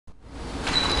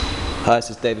Hi,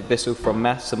 this is David Bissell from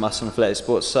MASS, the Muscle and Athletic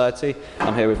Sports Society.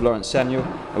 I'm here with Lawrence Samuel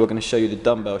and we're going to show you the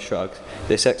dumbbell shrug.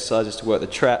 This exercise is to work the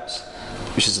traps,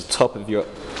 which is the top of your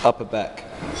upper back.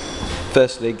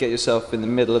 Firstly, get yourself in the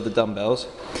middle of the dumbbells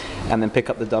and then pick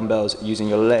up the dumbbells using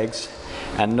your legs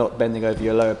and not bending over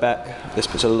your lower back. This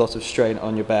puts a lot of strain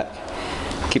on your back.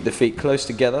 Keep the feet close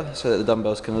together so that the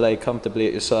dumbbells can lay comfortably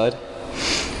at your side.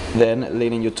 Then,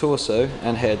 leaning your torso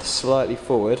and head slightly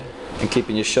forward and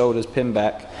keeping your shoulders pinned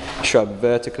back, shrug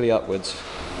vertically upwards.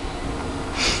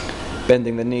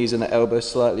 Bending the knees and the elbows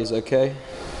slightly is okay.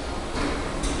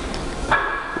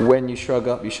 When you shrug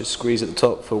up, you should squeeze at the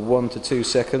top for 1 to 2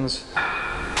 seconds.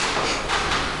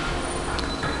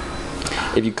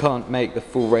 If you can't make the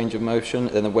full range of motion,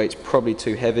 then the weight's probably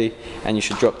too heavy and you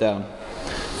should drop down.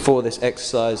 For this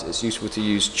exercise, it's useful to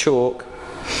use chalk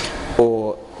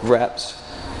or wraps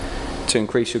to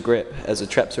increase your grip, as the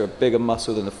traps are a bigger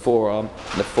muscle than the forearm,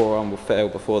 and the forearm will fail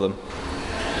before them.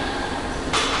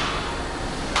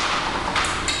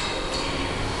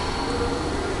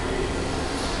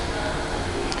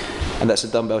 And that's the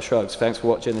dumbbell shrugs. Thanks for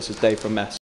watching. This is Dave from MASS.